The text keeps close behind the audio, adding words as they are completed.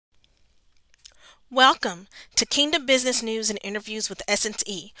Welcome to Kingdom Business News and Interviews with Essence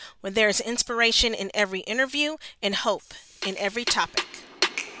E, where there is inspiration in every interview and hope in every topic.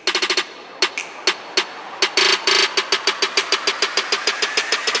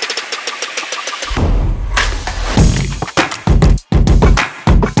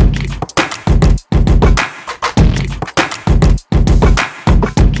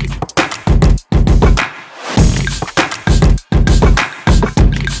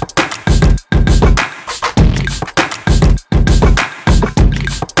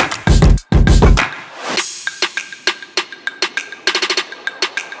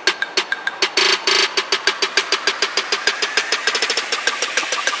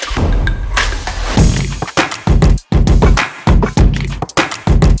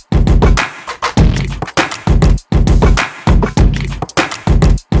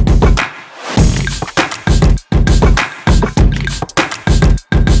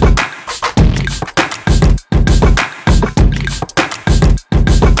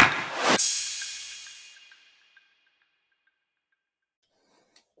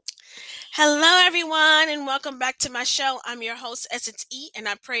 Hello, everyone, and welcome back to my show. I'm your host, Essence E, and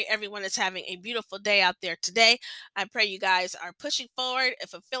I pray everyone is having a beautiful day out there today. I pray you guys are pushing forward and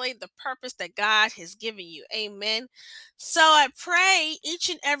fulfilling the purpose that God has given you. Amen. So I pray each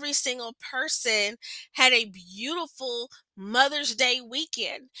and every single person had a beautiful Mother's Day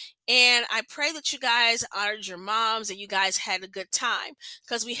weekend. And I pray that you guys honored your moms and you guys had a good time.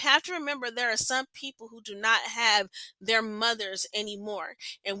 Because we have to remember there are some people who do not have their mothers anymore,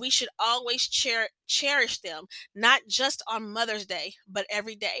 and we should always cherish them, not just on Mother's Day, but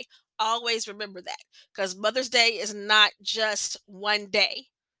every day. Always remember that, because Mother's Day is not just one day,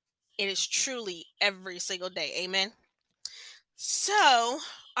 it is truly every single day. Amen. So,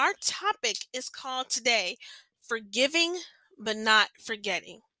 our topic is called today Forgiving but Not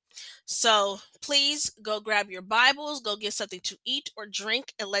Forgetting. So, please go grab your Bibles, go get something to eat or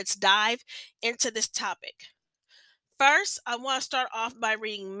drink, and let's dive into this topic. First, I want to start off by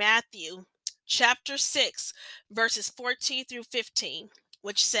reading Matthew chapter 6, verses 14 through 15,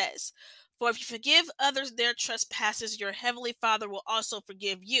 which says, "For if you forgive others their trespasses, your heavenly Father will also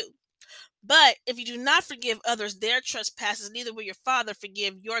forgive you. But if you do not forgive others their trespasses, neither will your Father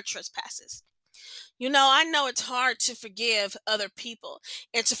forgive your trespasses." I know it's hard to forgive other people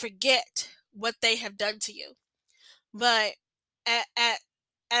and to forget what they have done to you. But at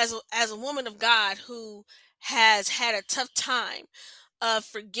as a woman of God who has had a tough time of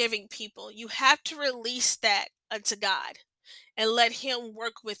forgiving people, you have to release that unto God and let him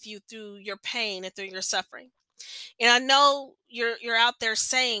work with you through your pain and through your suffering. And I know you're out there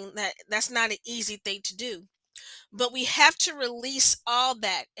saying that that's not an easy thing to do. But we have to release all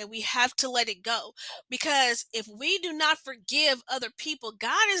that and we have to let it go. Because if we do not forgive other people,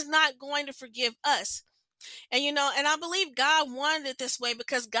 God is not going to forgive us. And I believe God wanted it this way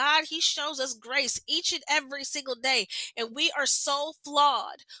because God, He shows us grace each and every single day. And we are so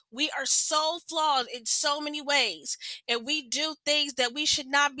flawed. We are so flawed in so many ways. And we do things that we should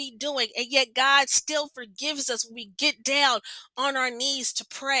not be doing. And yet God still forgives us when we get down on our knees to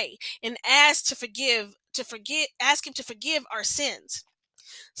pray and ask Him to forgive our sins.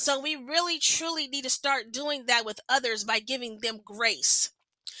 So we really truly need to start doing that with others by giving them grace.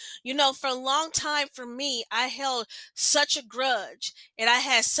 For a long time for me, I held such a grudge and I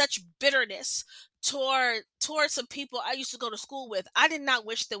had such bitterness towards some people I used to go to school with. I did not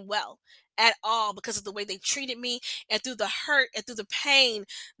wish them well at all because of the way they treated me and through the hurt and through the pain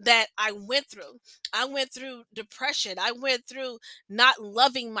that I went through. I went through depression. I went through not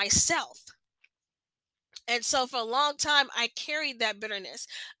loving myself. And so for a long time, I carried that bitterness.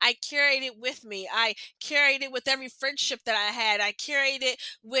 I carried it with me. I carried it with every friendship that I had. I carried it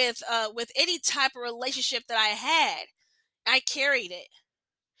with any type of relationship that I had. I carried it.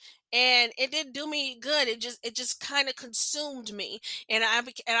 And it didn't do me good. It just kind of consumed me, and I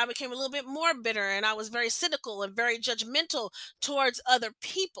became a little bit more bitter, and I was very cynical and very judgmental towards other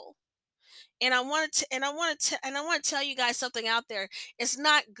people. And I want to tell you guys something out there. It's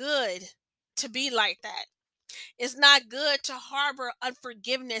not good to be like that. It's not good to harbor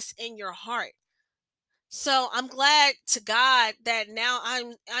unforgiveness in your heart. So I'm glad to God that now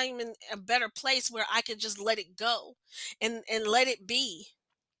I'm in a better place where I can just let it go and let it be.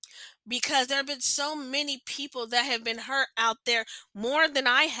 Because there have been so many people that have been hurt out there more than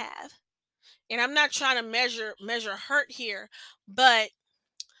I have. And I'm not trying to measure hurt here, but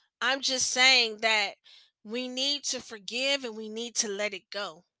I'm just saying that we need to forgive and we need to let it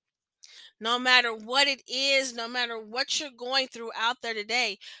go. No matter what it is, no matter what you're going through out there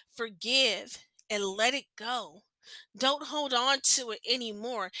today, forgive and let it go. Don't hold on to it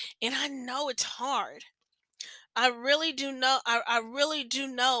anymore. And I know it's hard. I really do know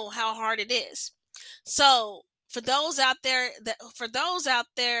how hard it is. So for those out there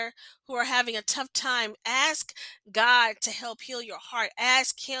who are having a tough time, ask God to help heal your heart.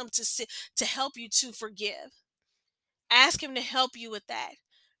 Ask him to help you to forgive. Ask him to help you with that.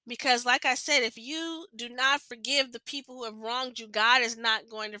 Because like I said, if you do not forgive the people who have wronged you, God is not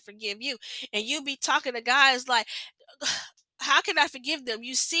going to forgive you. And you be talking to guys like, how can I forgive them?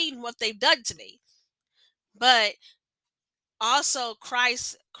 You've seen what they've done to me. But also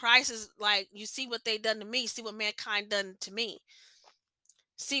Christ is like, you see what they done to me, see what mankind done to me,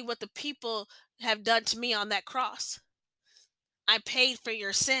 see what the people have done to me on that cross. I paid for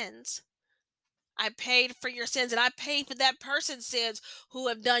your sins. I paid for your sins, and I paid for that person's sins who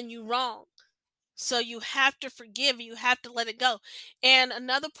have done you wrong. So you have to forgive, you have to let it go. And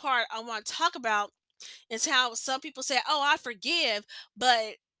another part I want to talk about is how some people say, oh, I forgive,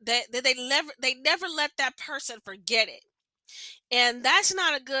 but they never let that person forget it. And that's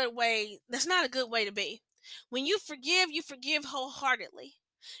not a good way. That's not a good way to be. When you forgive wholeheartedly.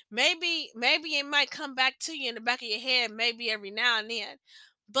 Maybe it might come back to you in the back of your head, maybe every now and then.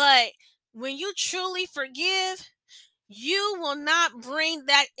 But when you truly forgive, you will not bring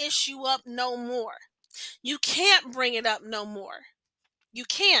that issue up no more. You can't bring it up no more. You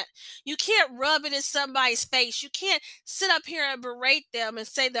can't. You can't rub it in somebody's face. You can't sit up here and berate them and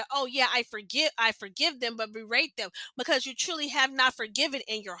say that, oh yeah, I forgive them, but berate them because you truly have not forgiven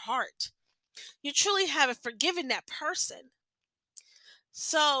in your heart. You truly haven't forgiven that person.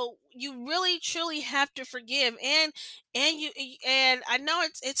 So you really truly have to forgive, and I know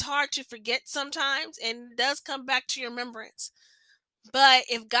it's hard to forget sometimes, and it does come back to your remembrance. But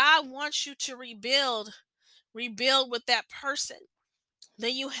if God wants you to rebuild with that person,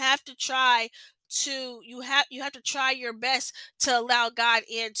 then you have to try your best to allow God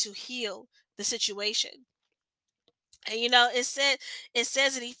in to heal the situation. And it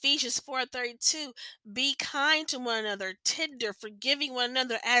says in Ephesians 4:32, be kind to one another, tender, forgiving one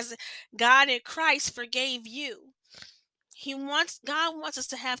another as God in Christ forgave you. God wants us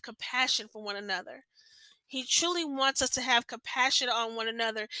to have compassion for one another. He truly wants us to have compassion on one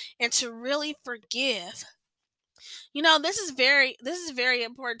another and to really forgive. This is a very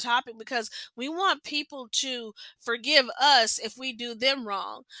important topic because we want people to forgive us if we do them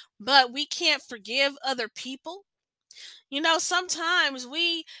wrong, but we can't forgive other people. Sometimes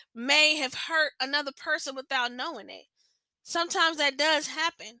we may have hurt another person without knowing it. Sometimes that does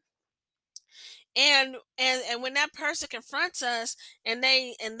happen. And when that person confronts us and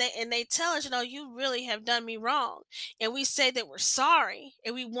they tell us, you really have done me wrong, and we say that we're sorry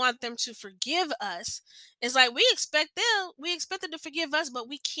and we want them to forgive us, it's like we expect them to forgive us, but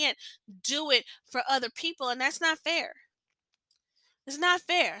we can't do it for other people, and that's not fair. It's not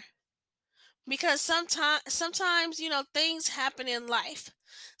fair because sometimes things happen in life.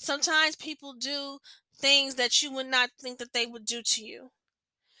 Sometimes people do things that you would not think that they would do to you.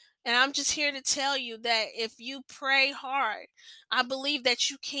 And I'm just here to tell you that if you pray hard, I believe that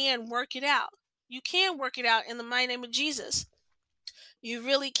you can work it out. You can work it out in the mighty name of Jesus. You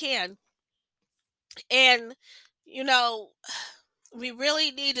really can. And you know, we really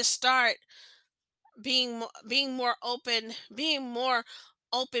need to start being more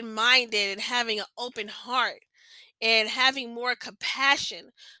open-minded and having an open heart and having more compassion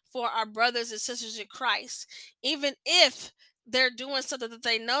for our brothers and sisters in Christ, even if they're doing something that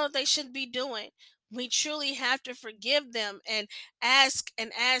they know that they shouldn't be doing. We truly have to forgive them and ask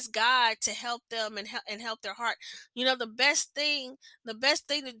God to help them and help their heart. The best thing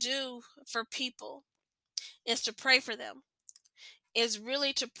to do for people is to pray for them. Is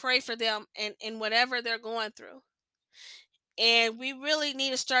really to pray for them and in whatever they're going through. And we really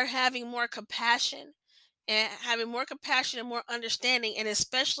need to start having more compassion and more understanding, and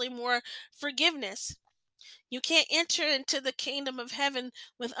especially more forgiveness. You can't enter into the kingdom of heaven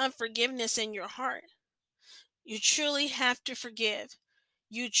with unforgiveness in your heart. You truly have to forgive.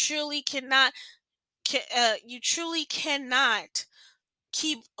 You truly cannot. You truly cannot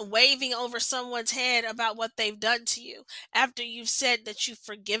keep waving over someone's head about what they've done to you after you've said that you've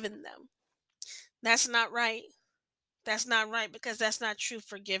forgiven them. That's not right. That's not right because that's not true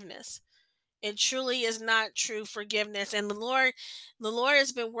forgiveness. It truly is not true forgiveness. And the Lord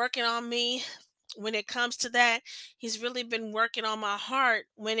has been working on me when it comes to that. He's really been working on my heart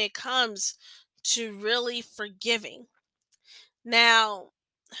when it comes to really forgiving. Now,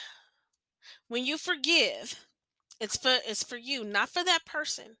 when you forgive, it's for you, not for that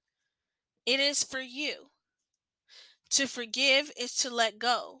person. It is for you. To forgive is to let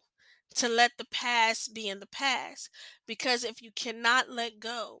go. to let the past be in the past. Because if you cannot let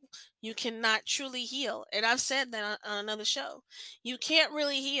go, you cannot truly heal. And I've said that on another show. You can't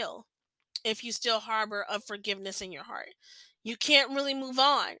really heal if you still harbor unforgiveness in your heart. You can't really move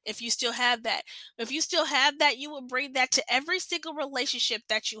on if you still have that. If you still have that, you will bring that to every single relationship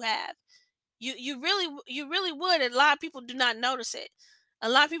that you have. You really would, and a lot of people do not notice it. A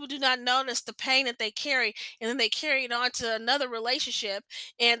lot of people do not notice the pain that they carry, and then they carry it on to another relationship,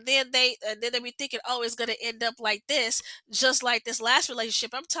 and then they be thinking, oh, it's gonna end up like this, just like this last relationship.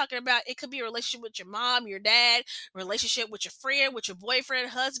 I'm talking about, it could be a relationship with your mom, your dad, relationship with your friend, with your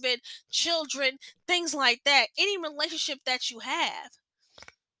boyfriend, husband, children, things like that. Any relationship that you have,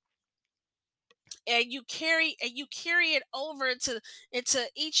 and you carry it over into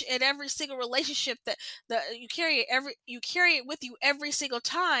each and every single relationship that you carry it with you every single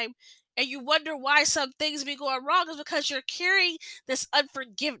time, and you wonder why some things be going wrong, is because you're carrying this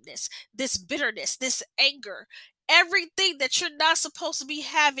unforgiveness, this bitterness, this anger, everything that you're not supposed to be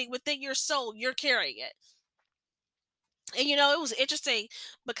having within your soul. You're carrying it. And it was interesting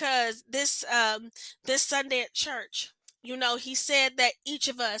because this Sunday at church, he said that each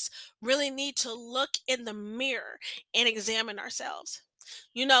of us really need to look in the mirror and examine ourselves.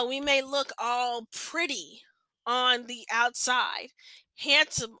 We may look all pretty on the outside,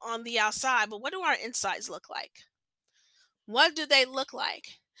 handsome on the outside, but what do our insides look like? What do they look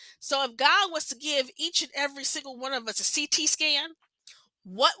like? So if God was to give each and every single one of us a CT scan,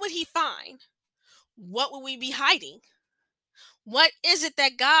 what would he find? What would we be hiding? What is it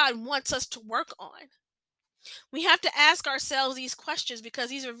that God wants us to work on? We have to ask ourselves these questions, because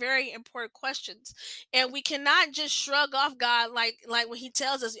these are very important questions. And we cannot just shrug off God, like when he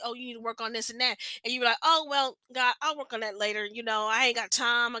tells us, "Oh, you need to work on this and that." And you're like, "Oh, well, God, I'll work on that later. I ain't got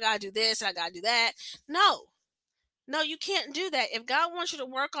time. I got to do this, I got to do that." No. No, you can't do that. If God wants you to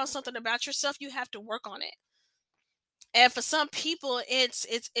work on something about yourself, you have to work on it. And for some people,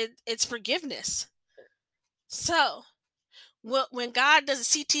 it's forgiveness. So, when God does a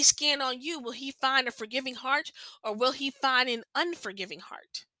CT scan on you, will he find a forgiving heart, or will he find an unforgiving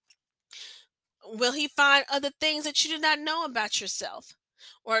heart? Will he find other things that you do not know about yourself?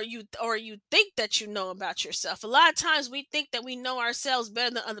 Or you think that you know about yourself. A lot of times we think that we know ourselves better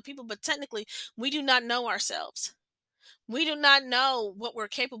than other people, but technically we do not know ourselves. We do not know what we're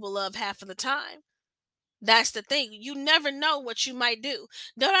capable of half of the time. That's the thing. You never know what you might do.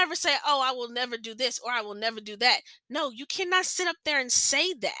 Don't ever say, "Oh, I will never do this," or "I will never do that." No, you cannot sit up there and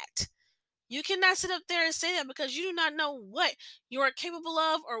say that. You cannot sit up there and say that, because you do not know what you are capable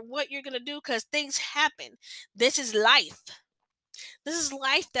of or what you're going to do, because things happen. This is life. This is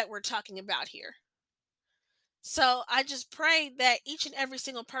life that we're talking about here. So I just pray that each and every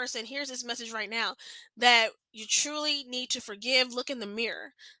single person hears this message right now, that you truly need to forgive. Look in the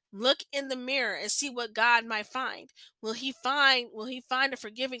mirror. Look in the mirror and see what God might find. Will he find a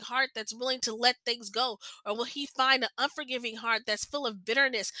forgiving heart that's willing to let things go? Or will he find an unforgiving heart that's full of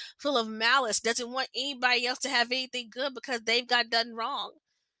bitterness, full of malice, doesn't want anybody else to have anything good because they've got done wrong?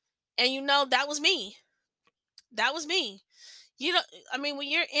 And that was me. That was me. You don't I mean, when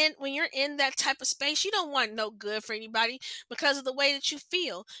you're in that type of space, you don't want no good for anybody, because of the way that you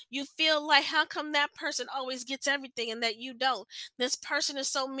feel. You feel like, how come that person always gets everything and that you don't? This person is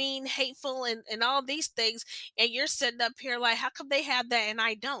so mean, hateful, and all these things, and you're sitting up here like, how come they have that and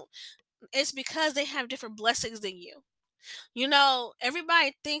I don't? It's because they have different blessings than you.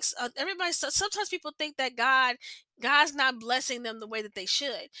 Everybody thinks, sometimes people think that God's not blessing them the way that they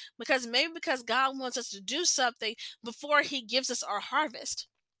should, because God wants us to do something before he gives us our harvest.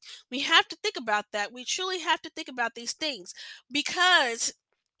 We have to think about that. We truly have to think about these things, because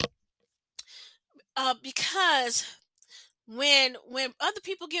because when other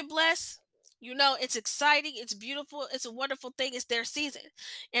people get blessed, it's exciting, it's beautiful, it's a wonderful thing, it's their season.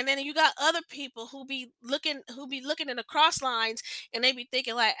 And then you got other people who be looking in the cross lines, and they be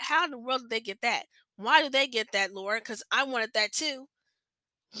thinking like, how in the world did they get that? Why do they get that, Lord? Because I wanted that too.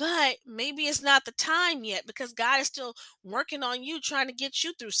 But maybe it's not the time yet, because God is still working on you, trying to get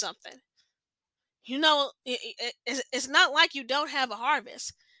you through something. It's not like you don't have a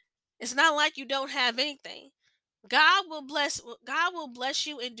harvest. It's not like you don't have anything. God will bless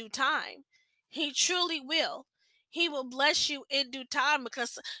you in due time. He truly will. He will bless you in due time,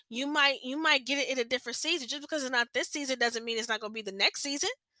 because you might get it in a different season. Just because it's not this season doesn't mean it's not going to be the next season.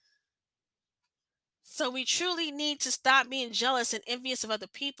 So we truly need to stop being jealous and envious of other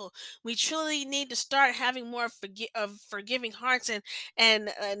people. We truly need to start having more of forgiving hearts,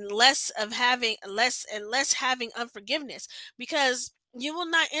 and less having unforgiveness, because you will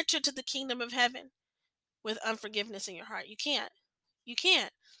not enter to the kingdom of heaven with unforgiveness in your heart. You can't. You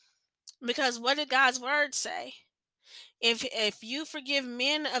can't. Because what did God's word say? If you forgive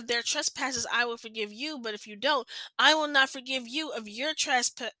men of their trespasses, I will forgive you. But if you don't, I will not forgive you of your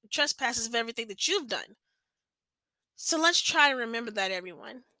trespasses of everything that you've done. So let's try to remember that,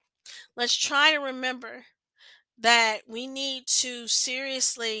 everyone. Let's try to remember that we need to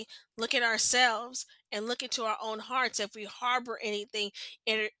seriously look at ourselves and look into our own hearts. If we harbor anything,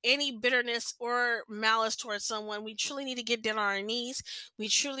 any bitterness or malice towards someone, we truly need to get down on our knees. We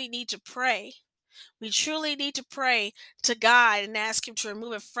truly need to pray. We truly need to pray to God and ask Him to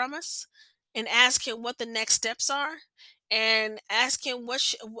remove it from us, and ask Him what the next steps are, and ask Him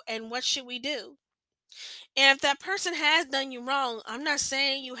what should we do. And if that person has done you wrong, I'm not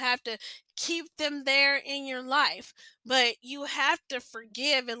saying you have to keep them there in your life, but you have to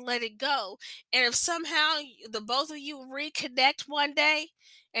forgive and let it go. And if somehow the both of you reconnect one day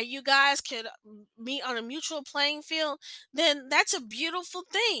and you guys could meet on a mutual playing field, then that's a beautiful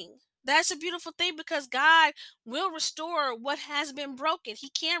thing. That's a beautiful thing because God will restore what has been broken. He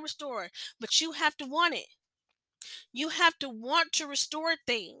can restore it, but you have to want it. You have to want to restore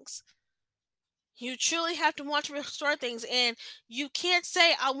things. You truly have to want to restore things, and you can't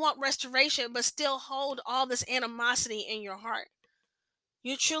say I want restoration but still hold all this animosity in your heart.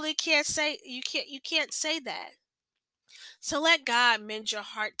 You truly can't say you can't say that. So let God mend your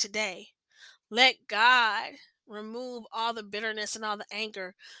heart today. Let God remove all the bitterness and all the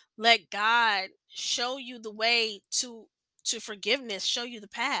anger. Let God show you the way to forgiveness, show you the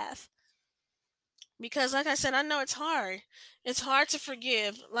path. Because like I said, I know it's hard. It's hard to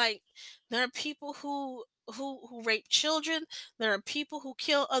forgive. Like, there are people who rape children. There are people who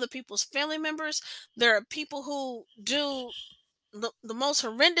kill other people's family members. There are people who do the most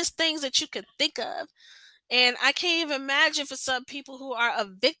horrendous things that you could think of. And I can't even imagine for some people who are a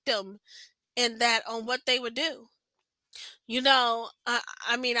victim in that on what they would do.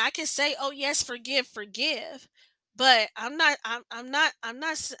 I mean, I can say, "Oh yes, forgive, forgive," but I'm not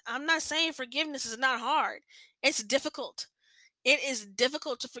saying forgiveness is not hard. It's difficult. It is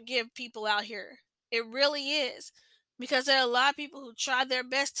difficult to forgive people out here. It really is, because there are a lot of people who try their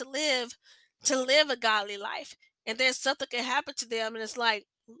best to live a godly life, and then something can happen to them, and it's like,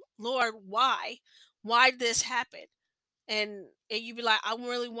 Lord, why? Why did this happen? And you be like, I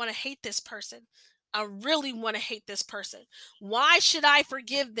really want to hate this person. I really want to hate this person. Why should I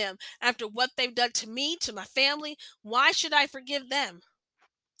forgive them after what they've done to me, to my family? Why should I forgive them?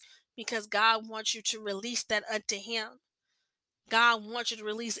 Because God wants you to release that unto Him. God wants you to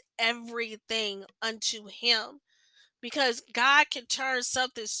release everything unto Him. Because God can turn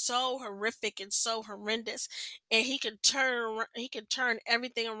something so horrific and so horrendous, and He can turn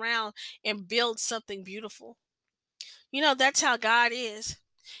everything around and build something beautiful. That's how God is.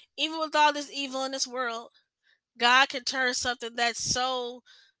 Even with all this evil in this world, God can turn something that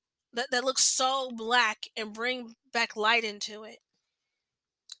looks so black and bring back light into it.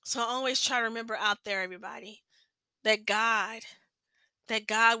 So always try to remember out there, everybody, that God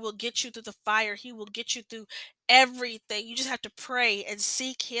will get you through the fire. He will get you through everything. You just have to pray and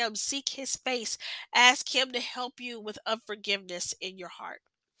seek Him, seek His face, ask Him to help you with unforgiveness in your heart.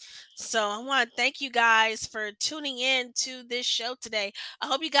 So I want to thank you guys for tuning in to this show today. I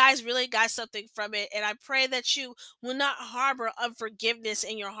hope you guys really got something from it. And I pray that you will not harbor unforgiveness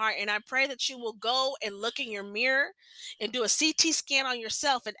in your heart. And I pray that you will go and look in your mirror and do a CT scan on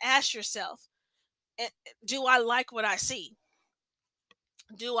yourself and ask yourself, "Eh, do I like what I see?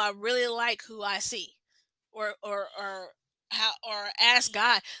 Do I really like who I see?" Or how, or ask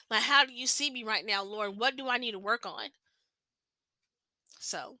God, like, how do you see me right now, Lord? What do I need to work on?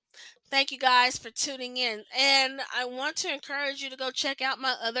 So, thank you guys for tuning in. And I want to encourage you to go check out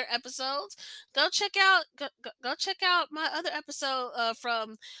my other episodes. Go check out my other episode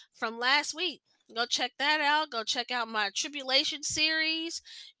from last week. Go check that out. Go check out my tribulation series.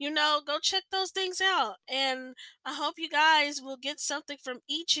 Go check those things out. And I hope you guys will get something from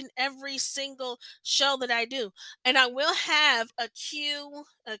each and every single show that I do. And I will have a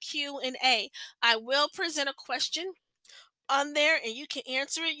Q&A. I will present a question on there, and you can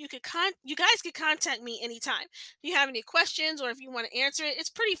answer it. You guys can contact me anytime. If you have any questions or if you want to answer it, it's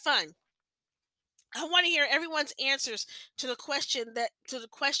pretty fun. I want to hear everyone's answers to the questions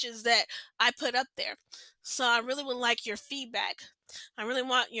that I put up there. So I really would like your feedback. I really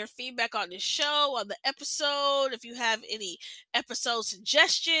want your feedback on this show, on the episode. If you have any episode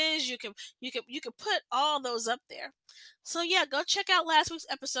suggestions, you can put all those up there. So yeah, go check out last week's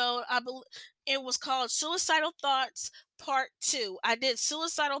episode. It was called Suicidal Thoughts Part 2. I did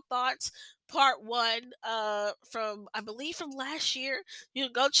Suicidal Thoughts Part 1 from, I believe, from last year. You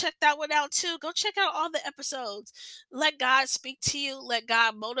can go check that one out too. Go check out all the episodes. Let God speak to you, let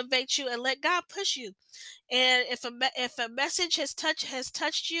God motivate you, and let God push you. And if a message has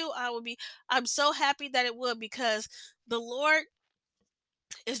touched you, I'm so happy that it would, because the Lord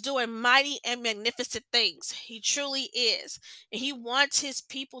is doing mighty and magnificent things. He truly is. And he wants his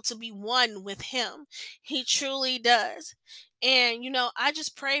people to be one with him. He truly does. And, I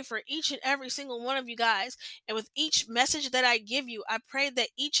just pray for each and every single one of you guys. And with each message that I give you, I pray that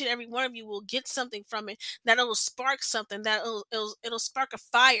each and every one of you will get something from it, that it'll spark something, that it'll spark a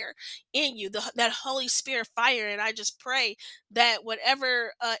fire in you, that Holy Spirit fire. And I just pray that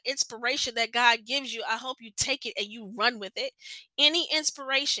whatever inspiration that God gives you, I hope you take it and you run with it. Any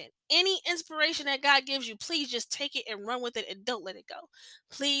inspiration that God gives you, please just take it and run with it and don't let it go.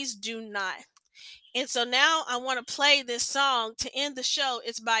 Please do not. And so now I want to play this song to end the show.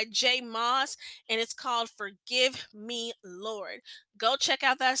 It's by Jay Moss and it's called Forgive Me, Lord. Go check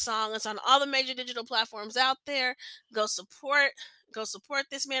out that song. It's on all the major digital platforms out there. Go support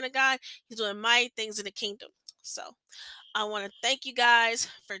this man of God. He's doing mighty things in the kingdom. So I want to thank you guys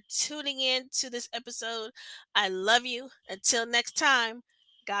for tuning in to this episode. I love you. Until next time,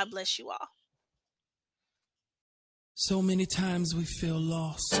 God bless you all. So many times we feel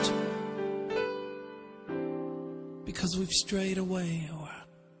lost because we've strayed away or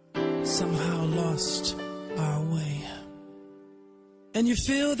somehow lost our way. And you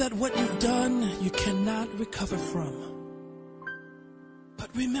feel that what you've done you cannot recover from.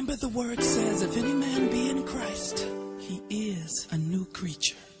 But remember, the word says, if any man be in Christ, he is a new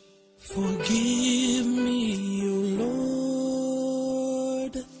creature. Forgive me, O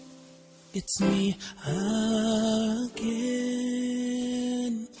Lord, it's me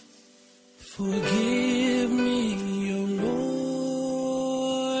again. Forgive me, O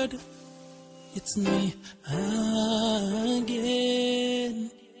Lord, it's me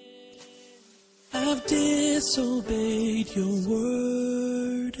again. I've disobeyed your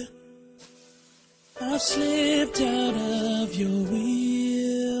word. I've slipped out of your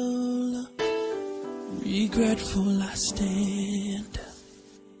will. Regretful I stand.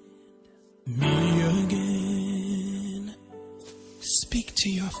 Me again. Speak to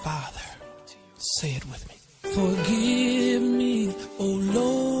your Father. Say it with me. Forgive me, O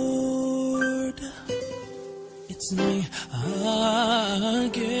Lord. It's me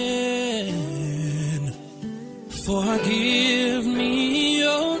again. Forgive me,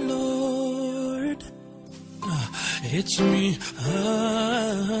 O Lord. It's me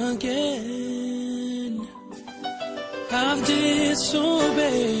again. I've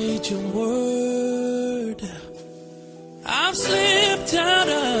disobeyed your word. I've slipped out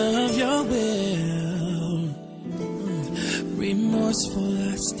of your will. Remorseful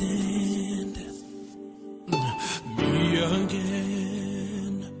I stand. Me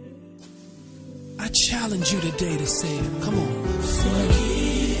again. I challenge you today to say it. Come on.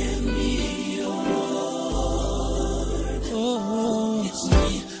 Forgive me, oh Lord. Oh, it's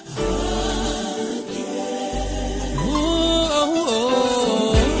me again.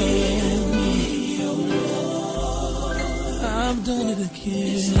 Oh, forgive me, oh Lord. I've done it again.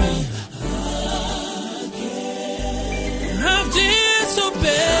 It's me again. I've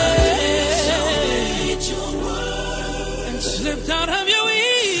disobeyed your word and slipped out of your will.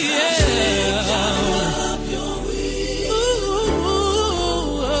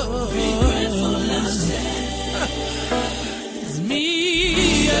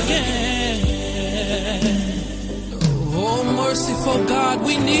 Oh, merciful God,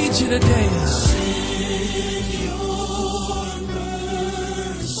 we need you today. Send your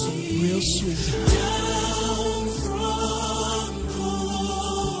mercy real sweet down from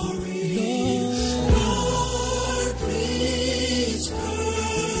glory. Lord, please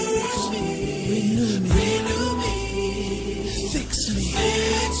purge me, renew me, fix me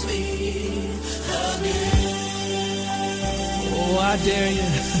again. Oh, I dare you.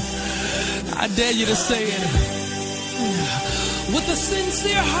 I dare you to say it. With a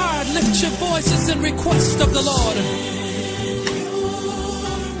sincere heart, lift your voices in request of the Lord.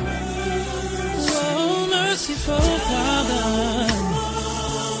 Oh, merciful Father,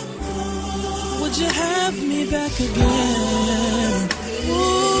 would you have me back again?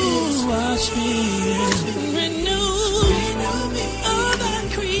 Ooh, wash me, renew all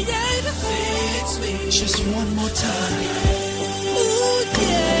that created. Fix me. Just one more time. Ooh,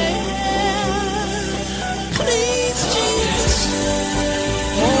 yeah. Please, Jesus.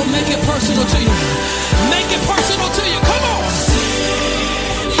 Oh, make it personal to you.